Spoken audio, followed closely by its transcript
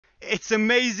It's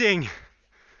amazing.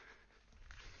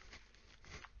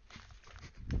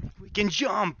 We can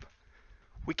jump,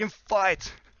 we can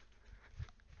fight,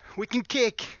 we can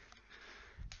kick,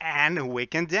 and we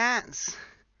can dance.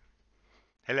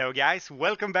 Hello guys,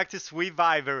 welcome back to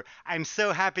Vive. I'm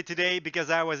so happy today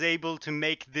because I was able to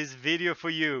make this video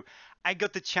for you. I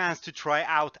got the chance to try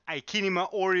out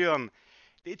IKinema Orion.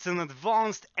 It's an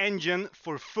advanced engine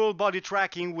for full body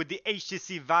tracking with the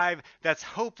HTC Vive that's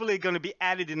hopefully going to be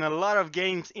added in a lot of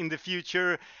games in the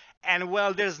future. And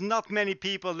well, there's not many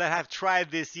people that have tried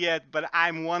this yet, but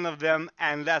I'm one of them,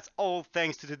 and that's all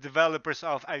thanks to the developers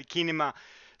of IKinema.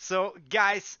 So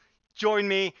guys, join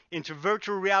me into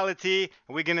virtual reality.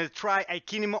 We're gonna try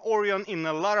IKinema Orion in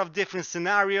a lot of different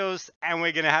scenarios, and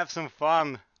we're gonna have some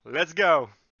fun. Let's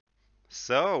go!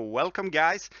 So, welcome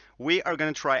guys. We are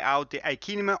going to try out the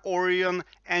IKinema Orion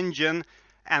engine,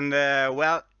 and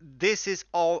well, this is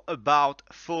all about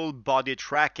full body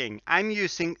tracking. I'm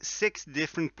using 6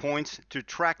 different points to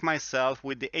track myself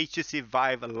with the HTC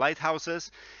Vive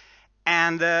lighthouses,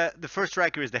 and the first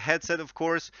tracker is the headset, of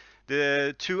course.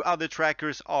 The 2 other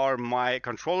trackers are my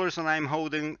controllers, and I'm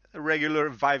holding regular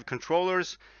Vive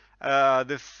controllers.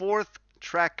 The 4th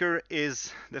tracker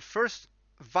is the first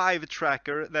Vive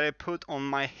tracker that I put on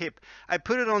my hip. I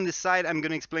put it on the side. I'm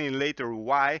going to explain later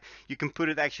why. You can put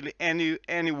it actually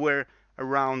anywhere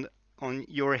around on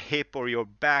your hip or your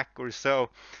back or so.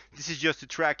 This is just to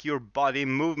track your body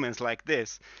movements like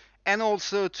this. And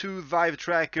also 2 Vive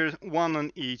trackers, 1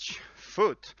 on each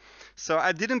foot. So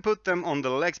I didn't put them on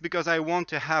the legs because I want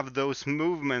to have those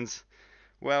movements,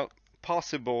 well,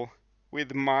 possible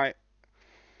with my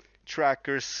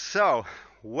trackers. So,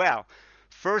 well,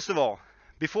 first of all,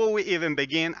 before we even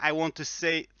begin, I want to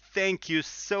say thank you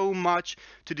so much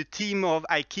to the team of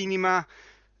IKinema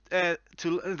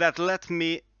that let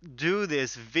me do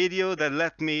this video, that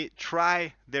let me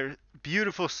try their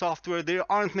beautiful software. There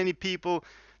aren't many people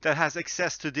that has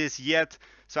access to this yet,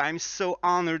 so I'm so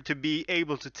honored to be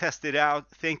able to test it out.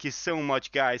 Thank you so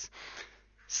much, guys.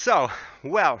 So,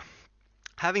 well,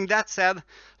 having that said,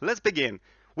 let's begin.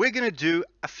 We're gonna do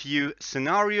a few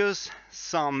scenarios,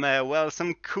 some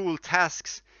cool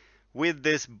tasks with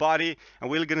this body,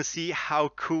 and we're gonna see how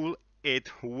cool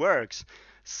it works.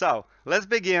 So let's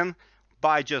begin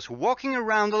by just walking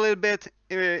around a little bit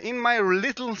in my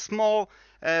little small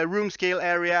room scale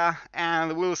area,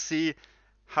 and we'll see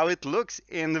how it looks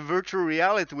in the virtual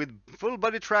reality with full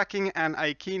body tracking and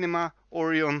IKinema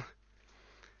Orion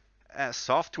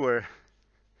software.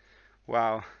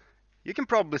 Wow. You can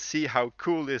probably see how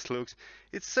cool this looks.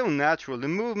 It's so natural. The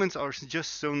movements are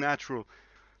just so natural.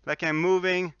 Like I'm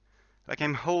moving, like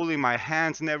I'm holding my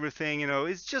hands and everything, you know,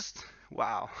 it's just,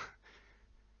 wow.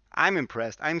 I'm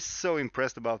impressed. I'm so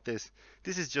impressed about this.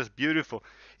 This is just beautiful.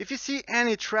 If you see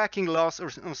any tracking loss or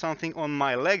something on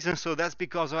my legs and so, that's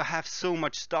because I have so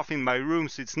much stuff in my room,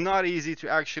 so it's not easy to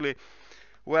actually,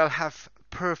 well, have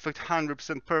perfect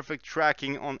 100% perfect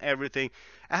tracking on everything.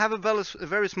 I have a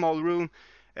very small room.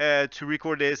 To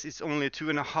record this, it's only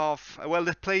 2.5. Well,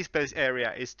 the play space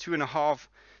area is 2.5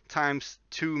 times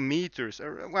 2 meters,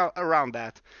 or well, around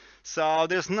that. So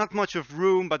there's not much of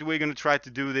room, but we're gonna try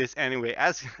to do this anyway,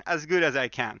 as good as I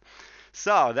can.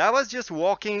 So that was just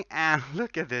walking, and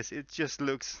look at this. It just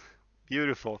looks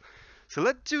beautiful. So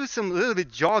let's do some little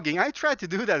bit jogging. I tried to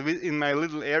do that in my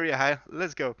little area.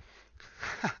 Let's go.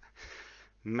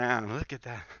 Man, look at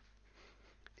that.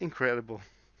 Incredible.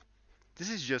 This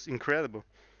is just incredible.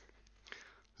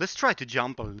 Let's try to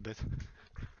jump a little bit.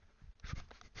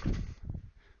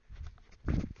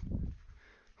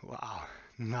 Wow,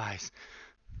 nice.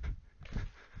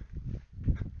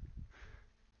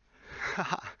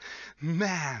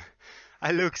 Man,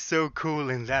 I look so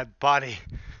cool in that body.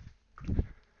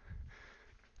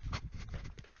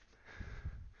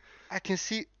 I can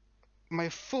see my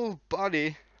full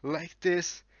body like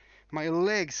this. My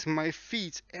legs, my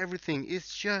feet, everything.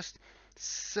 It's just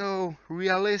so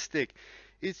realistic.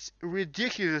 It's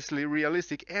ridiculously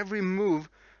realistic. Every move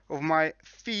of my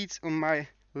feet on my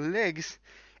legs,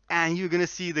 and you're gonna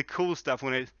see the cool stuff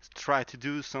when I try to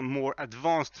do some more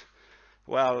advanced,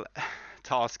 well,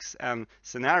 tasks and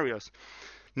scenarios.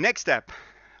 Next step,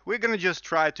 we're gonna just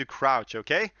try to crouch,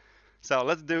 okay? So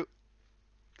let's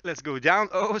go down.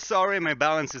 Oh, sorry, my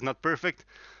balance is not perfect.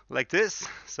 Like this.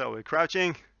 So we're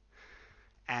crouching,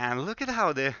 and look at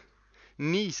how the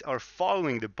knees are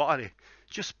following the body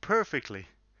just perfectly.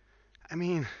 I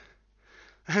mean,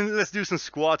 and let's do some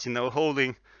squats, you know,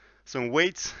 holding some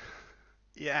weights.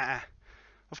 Yeah,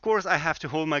 of course I have to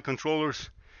hold my controllers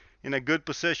in a good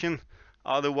position,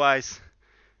 otherwise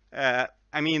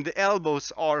I mean the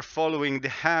elbows are following the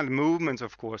hand movements,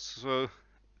 of course, so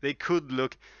They could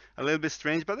look a little bit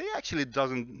strange, but they actually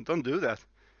don't do that.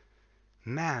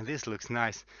 Man, this looks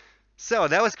nice. So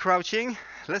that was crouching.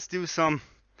 Let's do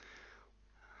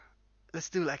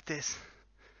like this.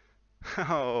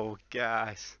 Oh,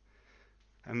 guys,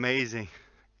 amazing.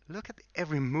 Look at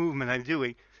every movement I'm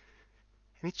doing,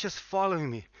 and it's just following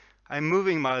me. I'm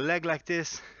moving my leg like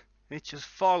this, and it just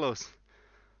follows.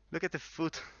 Look at the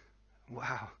foot.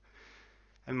 Wow.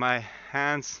 And my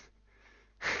hands.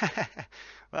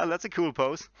 Well, that's a cool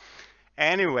pose.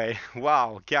 Anyway,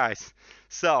 wow, guys.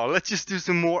 So let's just do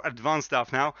some more advanced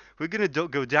stuff now. We're gonna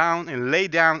go down and lay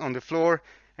down on the floor.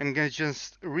 I'm gonna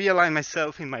just realign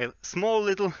myself in my small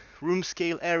little room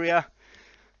scale area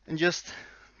and just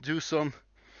do some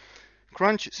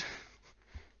crunches.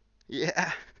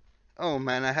 Yeah. Oh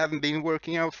man, I haven't been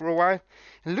working out for a while.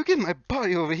 And look at my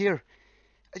body over here.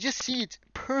 I just see it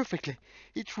perfectly.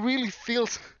 It really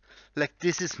feels like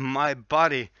this is my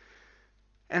body.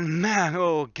 And man,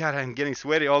 oh god, I'm getting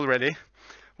sweaty already.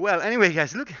 Well, anyway,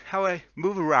 guys, look how I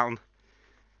move around.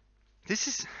 This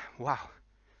is, wow,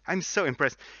 I'm so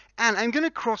impressed. And I'm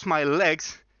gonna cross my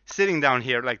legs sitting down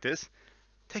here like this.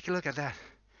 Take a look at that.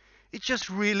 It just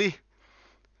really,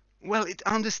 well, it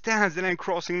understands that I'm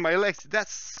crossing my legs.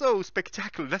 That's so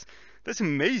spectacular. That's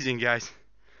amazing, guys.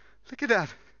 Look at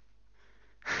that.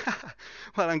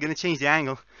 Well, I'm gonna change the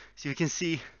angle so you can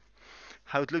see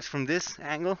how it looks from this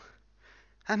angle.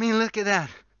 I mean, look at that.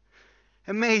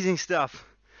 Amazing stuff.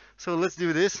 So let's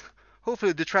do this.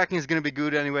 Hopefully the tracking is gonna be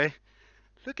good anyway.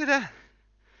 Look at that.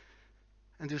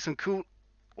 And do some cool,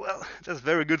 well, that's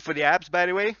very good for the abs, by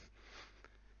the way.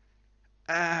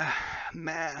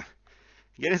 Man,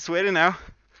 getting sweaty now.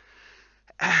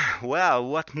 Well,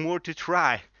 what more to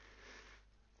try?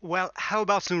 Well, how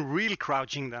about some real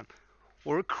crouching then?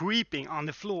 Or creeping on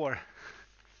the floor?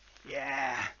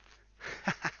 Yeah.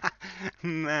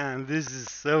 Man, this is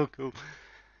so cool.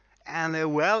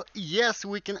 And well, yes,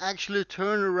 we can actually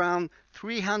turn around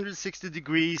 360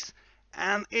 degrees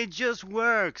and it just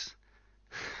works.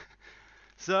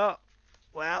 So,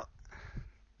 well,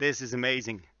 this is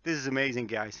amazing. This is amazing,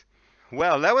 guys.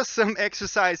 Well, that was some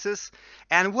exercises.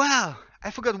 And wow, I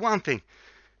forgot one thing.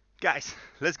 Guys,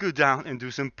 let's go down and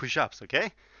do some push-ups,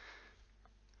 okay?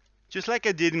 Just like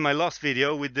I did in my last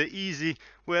video with the easy,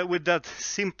 well, with that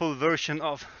simple version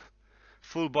of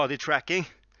full body tracking.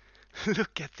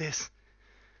 Look at this.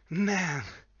 Man,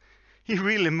 he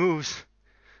really moves.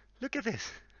 Look at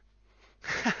this.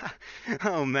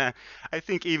 Oh man, I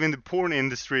think even the porn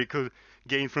industry could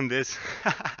gain from this.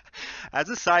 As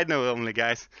a side note only,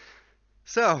 guys.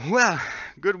 So, well,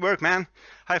 good work, man.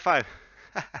 High five.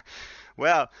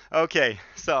 Well, okay,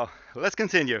 so let's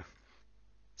continue.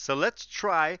 So let's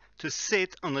try to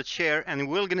sit on the chair and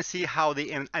we're gonna see how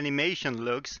the animation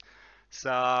looks.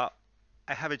 So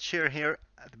I have a chair here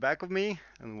at the back of me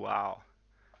and wow,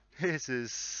 this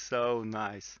is so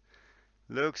nice.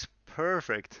 Looks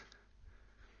perfect.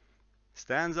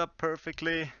 Stands up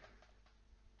perfectly.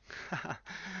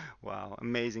 Wow,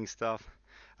 amazing stuff.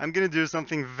 I'm gonna do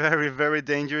something very, very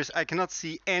dangerous. I cannot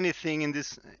see anything in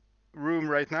this room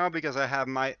right now because I have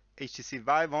my HTC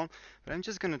Vive on, but I'm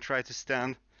just gonna try to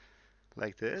stand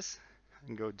like this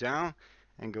and go down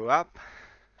and go up.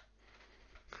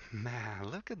 Man,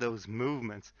 look at those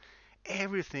movements.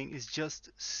 Everything is just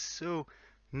so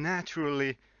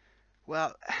naturally,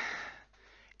 well,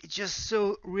 it's just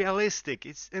so realistic.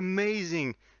 It's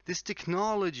amazing. This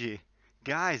technology,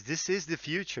 guys, this is the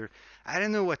future. I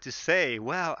don't know what to say.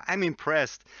 Well, I'm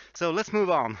impressed. So let's move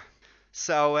on.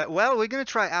 So, well, we're gonna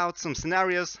try out some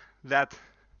scenarios that,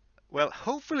 well,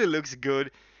 hopefully looks good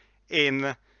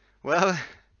in, well,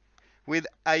 with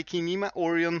IKinema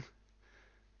Orion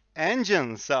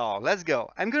engine. So let's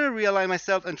go. I'm gonna realign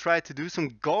myself and try to do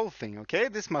some golfing. Okay,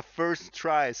 this is my first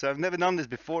try, so I've never done this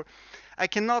before. I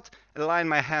cannot align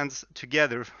my hands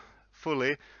together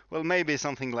fully. Well, maybe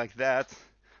something like that,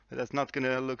 but that's not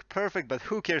gonna look perfect, but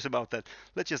who cares about that?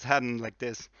 Let's just have them like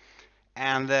this.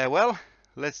 And well,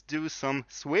 let's do some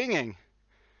swinging.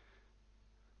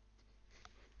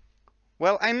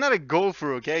 Well, I'm not a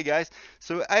golfer, okay, guys?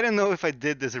 So I don't know if I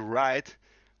did this right,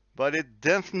 but it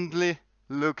definitely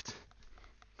looked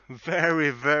very,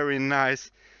 very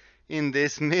nice in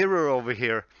this mirror over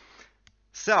here.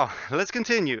 So let's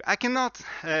continue. I cannot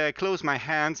close my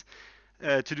hands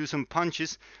to do some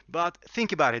punches, but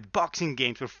think about it, boxing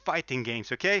games or fighting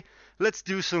games, okay? Let's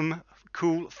do some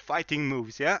cool fighting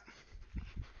moves, yeah?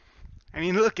 I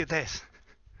mean, look at this.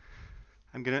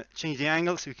 I'm gonna change the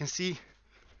angle so you can see.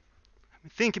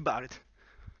 Think about it.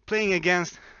 Playing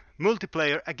against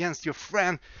multiplayer against your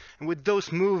friend, and with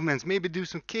those movements, maybe do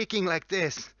some kicking like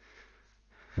this.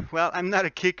 Well, I'm not a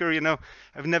kicker, you know.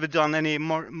 I've never done any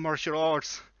martial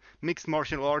arts, mixed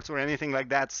martial arts or anything like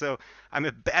that, so I'm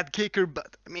a bad kicker,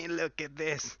 but I mean, look at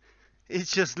this. It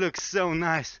just looks so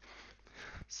nice.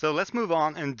 So let's move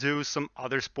on and do some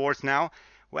other sports now.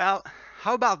 Well,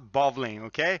 how about bowling,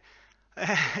 okay?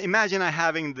 Imagine I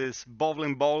having this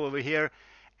bowling ball over here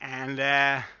and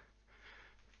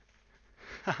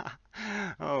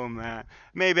oh man,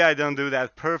 maybe I don't do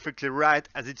that perfectly right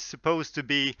as it's supposed to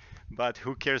be, but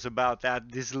who cares about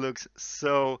that? This looks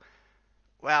so,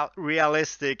 well,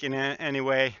 realistic in any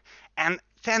way. And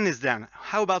tennis then,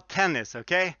 how about tennis,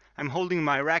 okay? I'm holding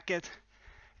my racket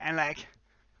and like,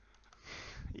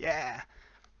 yeah,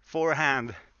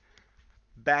 forehand,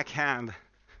 backhand,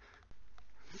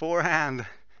 forehand,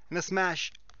 and a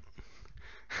smash.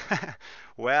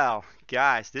 Well,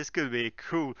 guys, this could be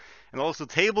cool. And also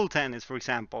table tennis, for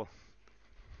example.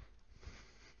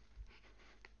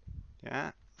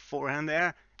 Yeah, forehand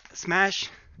there, smash,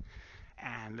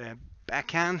 and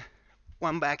backhand,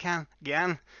 one backhand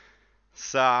again.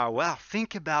 So, well,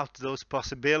 think about those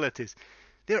possibilities.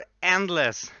 They're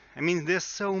endless. I mean, there's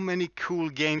so many cool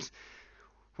games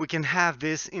we can have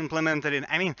this implemented in.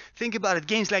 I mean, think about it,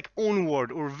 games like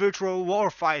Onward or Virtual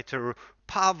Warfighter,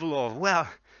 Pavlov. Well,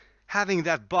 having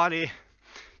that body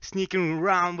sneaking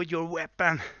around with your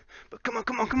weapon. But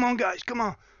come on, guys, come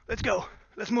on. Let's go.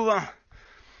 Let's move on.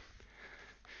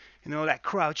 You know, like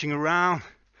crouching around,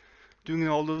 doing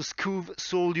all those cool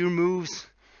soldier moves.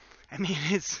 I mean,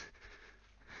 it's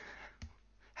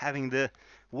having the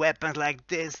weapons like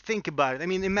this. Think about it. I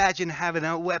mean, imagine having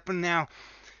a weapon now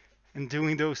and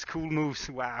doing those cool moves.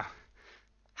 Wow.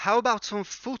 How about some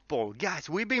football? Guys,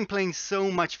 we've been playing so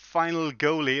much Final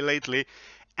Goalie lately,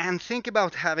 and think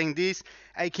about having this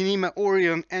IKinema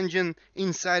Orion engine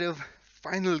inside of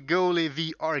Final Goalie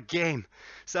VR game.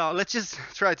 So let's just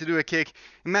try to do a kick.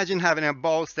 Imagine having a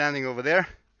ball standing over there,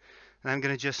 and I'm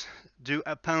gonna just do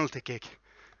a penalty kick.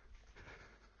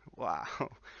 Wow.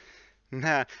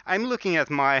 Nah, I'm looking at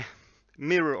my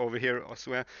mirror over here as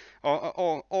well,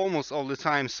 almost all the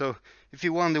time. So if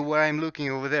you wonder where I'm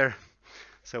looking over there,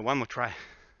 so one more try.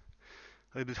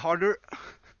 A little bit harder.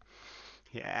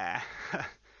 Yeah.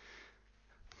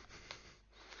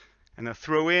 And a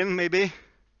throw in maybe.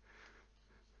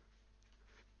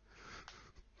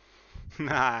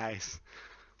 Nice.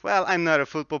 Well, I'm not a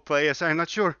football player, so I'm not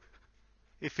sure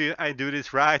if I do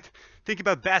this right. Think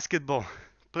about basketball,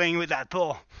 playing with that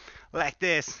ball like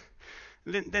this,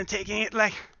 then taking it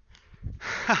like,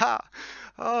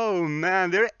 oh man,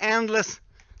 there are endless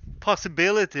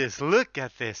possibilities. Look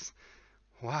at this.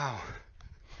 Wow.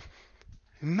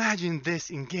 Imagine this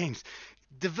in games.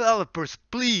 Developers,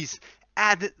 please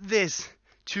add this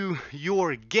to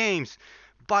your games.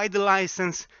 Buy the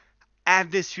license,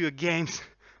 add this to your games.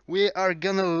 We are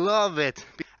gonna love it.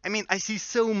 I mean, I see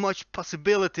so much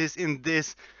possibilities in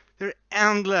this. They're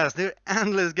endless,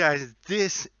 guys.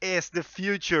 This is the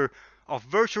future of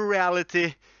virtual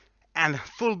reality and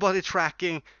full body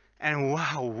tracking. And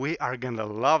wow, we are gonna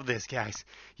love this, guys.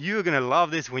 You're gonna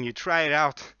love this when you try it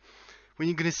out, when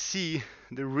you're gonna see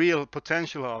the real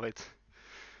potential of it.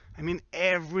 I mean,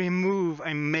 every move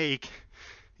I make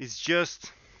is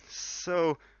just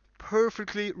so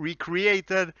perfectly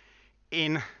recreated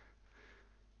in,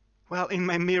 well, in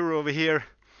my mirror over here,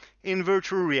 in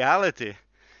virtual reality.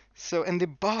 So, and the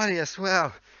body as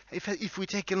well. If we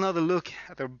take another look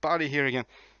at our body here again,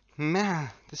 man,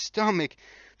 the stomach,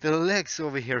 the legs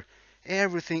over here,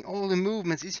 everything, all the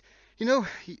movements is, you know,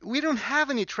 we don't have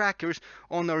any trackers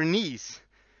on our knees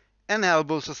and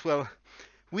elbows as well.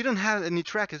 We don't have any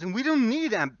trackers, and we don't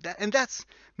need them, and that's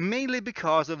mainly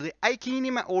because of the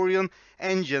IKinema Orion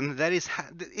engine. That is,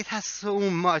 it has so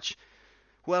much,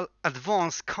 well,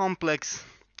 advanced, complex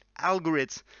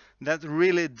algorithms that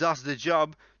really does the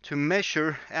job to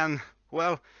measure and,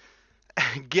 well,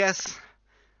 guess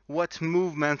what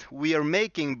movement we are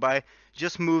making by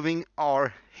just moving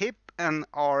our hip and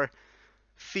our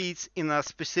feet in a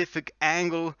specific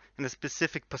angle, in a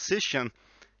specific position,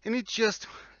 and it just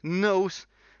knows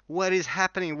what is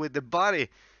happening with the body.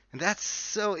 And that's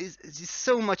so, it's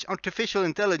so much artificial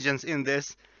intelligence in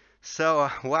this. So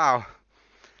wow,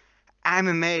 I'm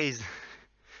amazed,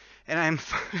 and I'm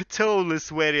totally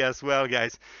sweaty as well,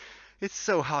 guys. It's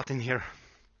so hot in here.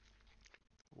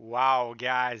 Wow,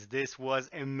 guys, this was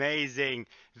amazing.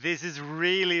 This is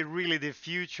really the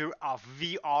future of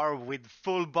VR with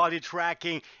full body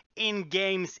tracking in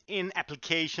games, in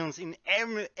applications, in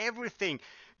everything.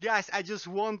 Guys, I just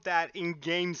want that in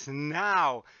games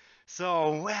now.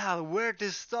 So, well, where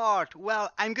to start?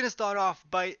 Well, I'm gonna start off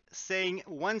by saying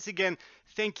once again,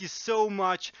 thank you so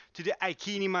much to the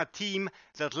IKinema team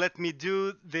that let me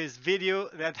do this video,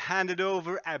 that handed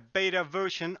over a beta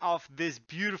version of this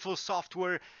beautiful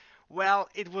software. Well,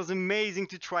 it was amazing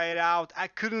to try it out. I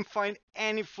couldn't find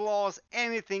any flaws,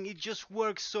 anything. It just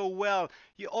works so well.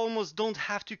 You almost don't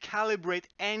have to calibrate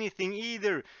anything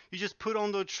either. You just put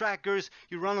on the trackers,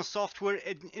 you run a software,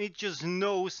 and it just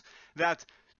knows that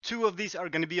two of these are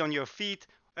going to be on your feet.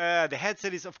 The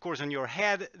headset is, of course, on your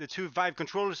head. The two Vive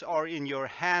controllers are in your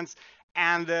hands.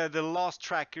 And the last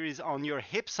tracker is on your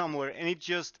hip somewhere. And it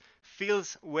just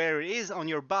feels where it is on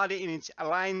your body and it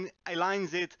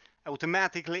aligns it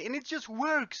automatically. And it just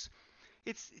works.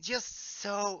 It's just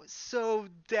so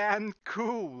damn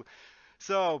cool.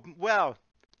 So, well,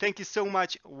 thank you so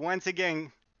much once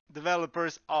again,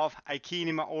 developers of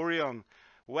IKinema Orion.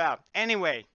 Well,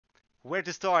 anyway, where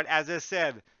to start? As I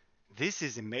said, this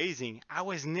is amazing. I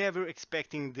was never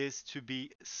expecting this to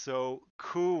be so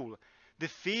cool. The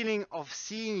feeling of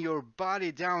seeing your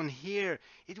body down here,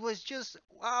 it was just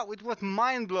wow, it was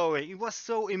mind blowing. It was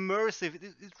so immersive.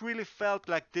 It really felt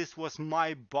like this was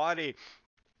my body.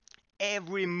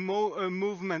 Every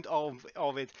movement of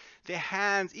it, the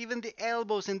hands, even the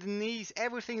elbows and the knees,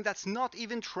 everything that's not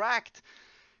even tracked.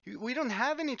 We don't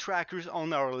have any trackers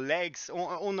on our legs,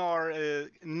 on our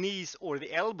knees or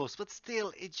the elbows, but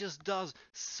still it just does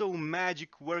so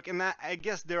magic work. And I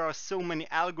guess there are so many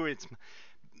algorithms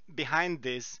behind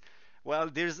this.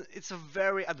 Well, it's a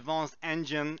very advanced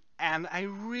engine, and I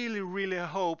really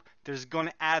hope there's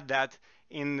gonna add that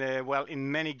in well,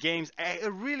 in many games. I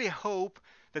really hope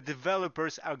the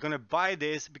developers are gonna buy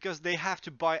this, because they have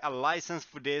to buy a license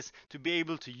for this to be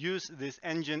able to use this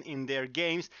engine in their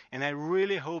games. And I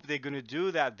really hope they're gonna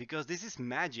do that, because this is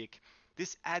magic.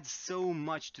 This adds so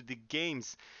much to the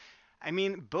games. I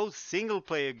mean, both single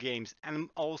player games and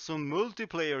also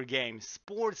multiplayer games,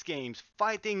 sports games,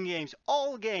 fighting games,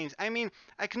 all games. I mean,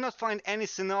 I cannot find any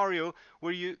scenario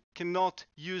where you cannot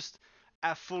use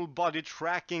a full body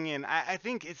tracking in. I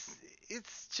think it's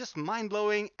just mind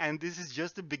blowing, and this is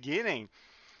just the beginning.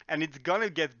 And it's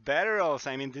gonna get better also.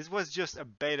 I mean, this was just a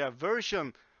beta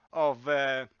version of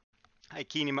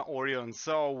IKinema Orion.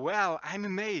 So, well, I'm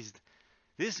amazed.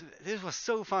 This was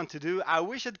so fun to do. I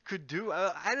wish I could do.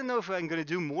 I don't know if I'm gonna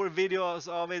do more videos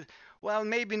of it. Well,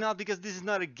 maybe not, because this is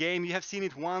not a game. You have seen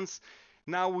it once.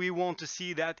 Now we want to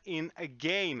see that in a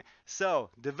game.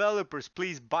 So developers,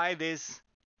 please buy this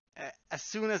as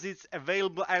soon as it's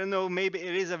available. I don't know. Maybe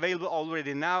it is available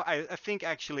already now. I think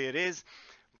actually it is.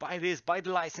 Buy this. Buy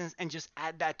the license and just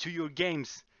add that to your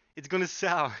games. It's gonna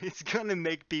sell. It's gonna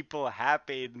make people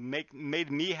happy. It made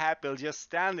me happy just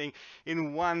standing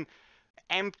in one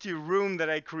empty room that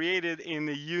I created in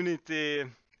the Unity,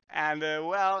 and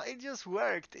well, it just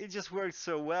worked. It just worked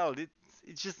so well.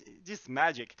 It's just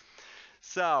magic.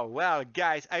 So, well,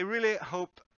 guys, I really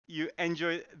hope you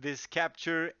enjoyed this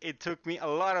capture. It took me a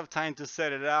lot of time to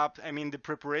set it up. I mean, the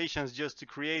preparations just to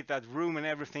create that room and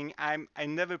everything. I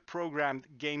never programmed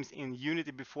games in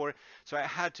Unity before, so I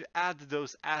had to add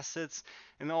those assets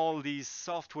and all these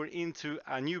software into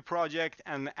a new project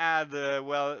and add,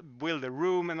 well, build a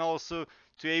room, and also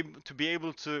to be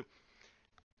able to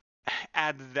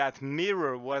add that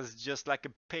mirror was just like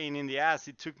a pain in the ass.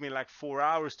 It took me like 4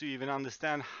 hours to even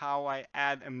understand how I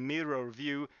add a mirror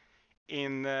view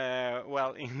in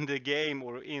well, in the game,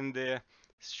 or in the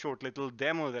short little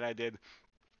demo that I did.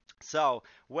 So,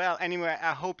 well, anyway,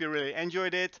 I hope you really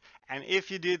enjoyed it, and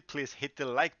if you did, please hit the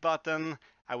like button.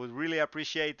 I would really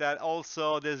appreciate that.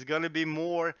 Also, there's gonna be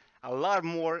a lot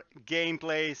more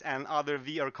gameplays and other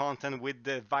VR content with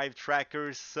the Vive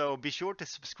Trackers, so be sure to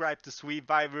subscribe to Sweet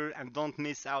Viver and don't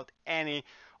miss out any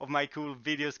of my cool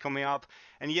videos coming up.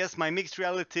 And yes, my mixed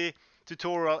reality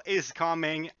tutorial is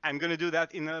coming. I'm gonna do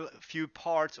that in a few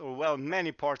parts, or well,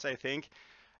 many parts, I think.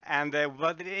 And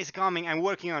but it is coming. I'm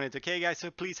working on it, okay, guys? So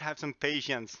please have some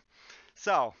patience.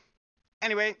 So,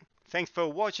 anyway, thanks for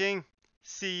watching.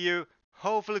 See you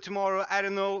hopefully tomorrow. I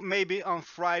don't know, maybe on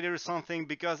Friday or something,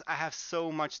 because I have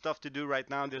so much stuff to do right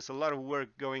now. There's a lot of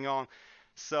work going on.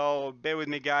 So bear with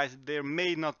me, guys. There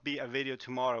may not be a video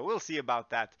tomorrow. We'll see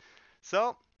about that.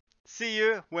 So, see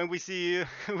you when we see you.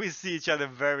 We see each other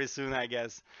very soon, I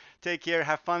guess. Take care,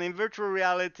 have fun in virtual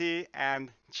reality,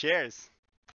 and cheers.